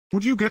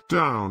Would you get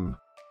down?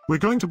 We're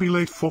going to be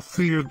late for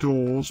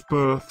Theodore's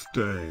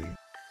birthday.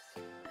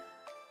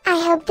 I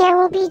hope there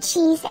will be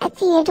cheese at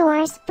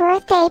Theodore's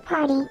birthday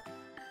party.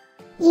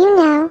 You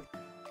know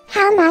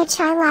how much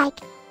I like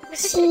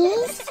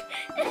cheese.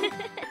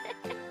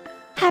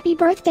 Happy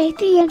birthday,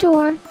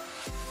 Theodore!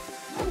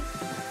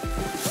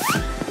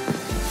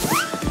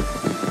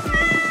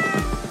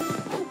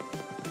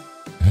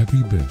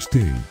 Happy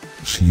birthday,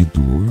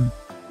 Theodore.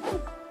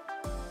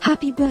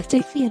 Happy birthday,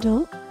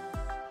 Theodore!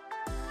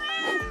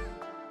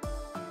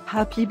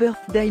 Happy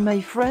birthday,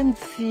 my friend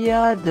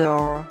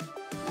Theodore.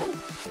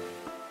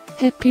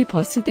 Happy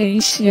birthday,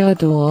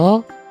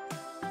 Theodore!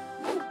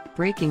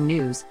 Breaking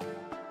news.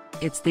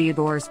 It's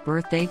Theodore's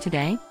birthday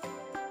today.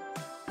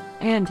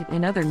 And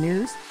in other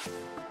news,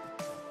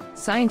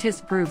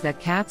 scientists prove that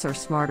cats are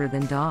smarter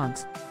than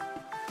dogs.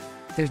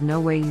 There's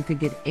no way you could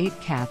get 8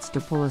 cats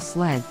to pull a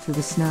sled through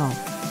the snow.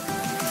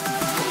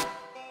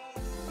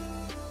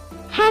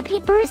 Happy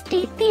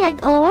birthday,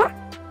 Theodore!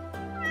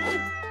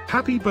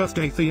 Happy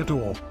birthday,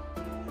 Theodore.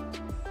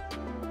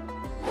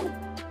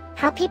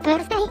 Happy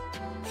birthday,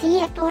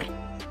 Theodore.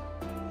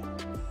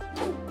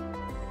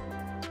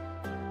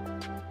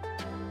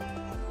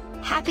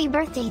 Happy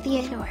birthday,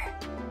 Theodore.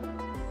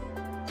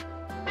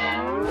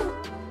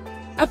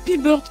 Happy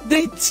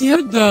birthday,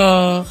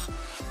 Theodore!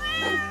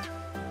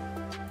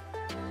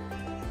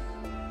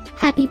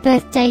 Happy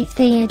birthday,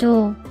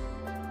 Theodore!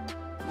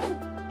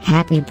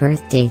 Happy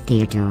birthday,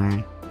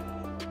 Theodore.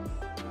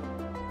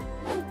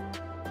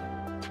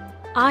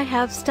 I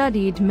have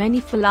studied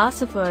many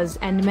philosophers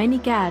and many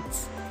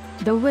cats.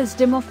 The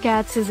wisdom of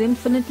cats is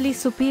infinitely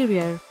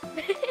superior.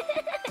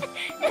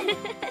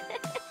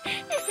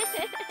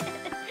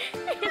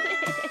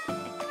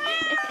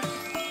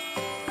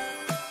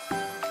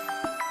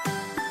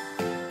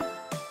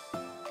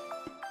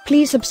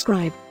 Please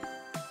subscribe,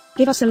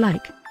 give us a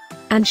like,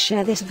 and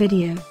share this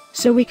video,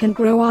 so we can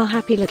grow our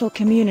happy little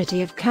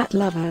community of cat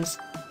lovers.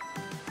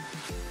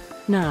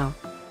 Now,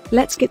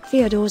 let's get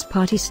Theodore's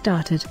party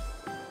started.